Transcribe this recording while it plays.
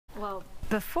Well,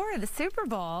 before the Super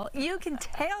Bowl, you can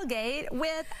tailgate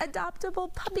with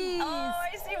adoptable puppies. Oh,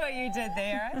 I see what you did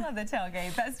there. I love the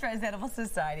tailgate. Best Friends Animal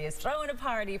Society is throwing a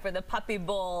party for the Puppy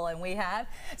Bowl, and we have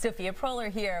Sophia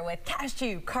Proler here with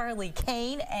Cashew, Carly,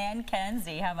 Kane, and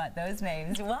Kenzie. How about those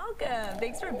names? Welcome.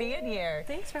 Thanks for being here.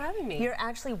 Thanks for having me. You're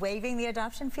actually waiving the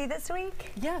adoption fee this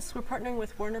week? Yes, we're partnering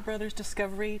with Warner Brothers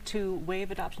Discovery to waive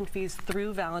adoption fees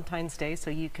through Valentine's Day, so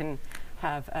you can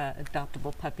have an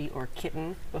adoptable puppy or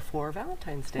kitten before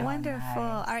Valentine's Day. Wonderful.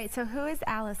 Nice. All right, so who is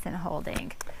Allison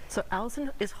holding? So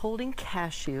Allison is holding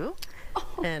Cashew,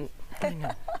 and I know,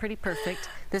 pretty perfect.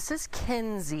 This is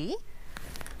Kenzie.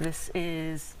 This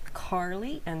is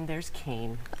Carly, and there's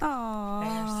Kane. Oh,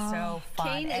 they're so fun.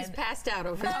 Kane is passed out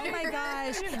over there. Oh my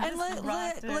gosh! And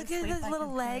look at his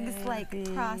little legs like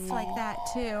crossed like that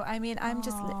too. I mean, I'm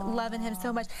just loving him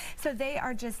so much. So they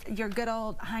are just your good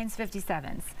old Heinz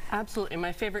 57s. Absolutely.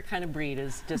 My favorite kind of breed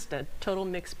is just a total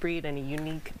mixed breed and a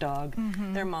unique dog.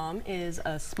 Their mom is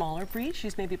a smaller breed.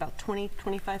 She's maybe about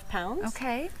 20-25 pounds.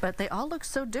 Okay. But they all look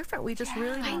so different. We just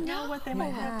really don't know what they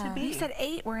might have to be. You said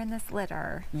 8 were in this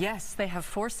litter. Yes, they have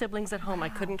 4 siblings at home. I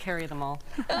couldn't carry them all.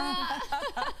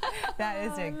 That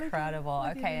is incredible.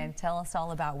 Okay, and tell us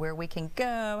all about where we can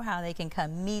go, how they can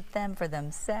come meet them for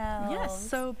themselves. Yes,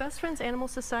 so Best Friends Animal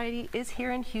Society is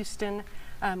here in Houston.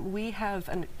 We have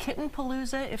a kitten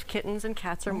palooza if kittens and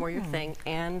cats are more your thing,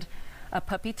 and a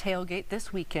puppy tailgate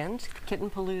this weekend. Kitten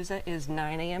Palooza is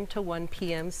 9 a.m. to 1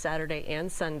 p.m. Saturday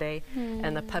and Sunday,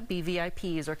 and the puppy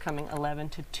VIPs are coming 11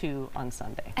 to 2 on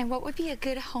Sunday. And what would be a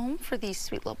good home for these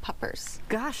sweet little puppers?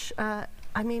 Gosh, I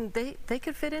mean, they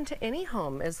could fit into any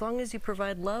home as long as you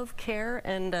provide love, care,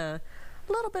 and a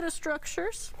little bit of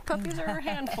structures. Puppies are a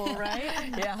handful, right?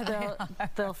 Yeah,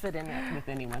 they'll fit in with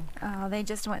anyone. Oh, they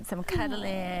just want some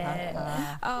cuddling.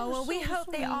 Oh, well, we hope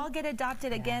they all get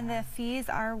adopted. Again, the fees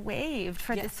are waived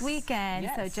for this weekend,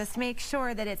 so just make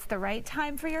sure that it's the right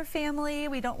time for your family.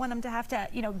 We don't want them to have to,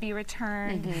 you know, be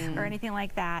returned or anything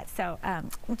like that. So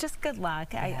just good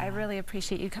luck. I really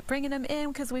appreciate you bringing them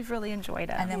in because we've really enjoyed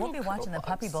them. And then we'll be watching the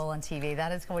Puppy Bowl on TV.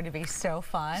 That is going to be so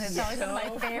fun. It's always one of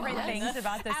my favorite things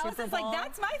about the Super Bowl. Like,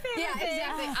 that's my favorite thing.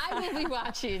 Exactly. I will be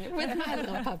watching with my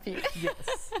little puppy.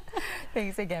 Yes.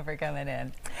 Thanks again for coming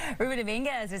in. Ruben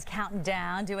Dominguez is counting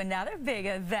down to another big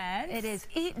event. It is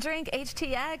Eat, Drink,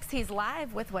 HTX. He's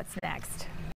live with what's next.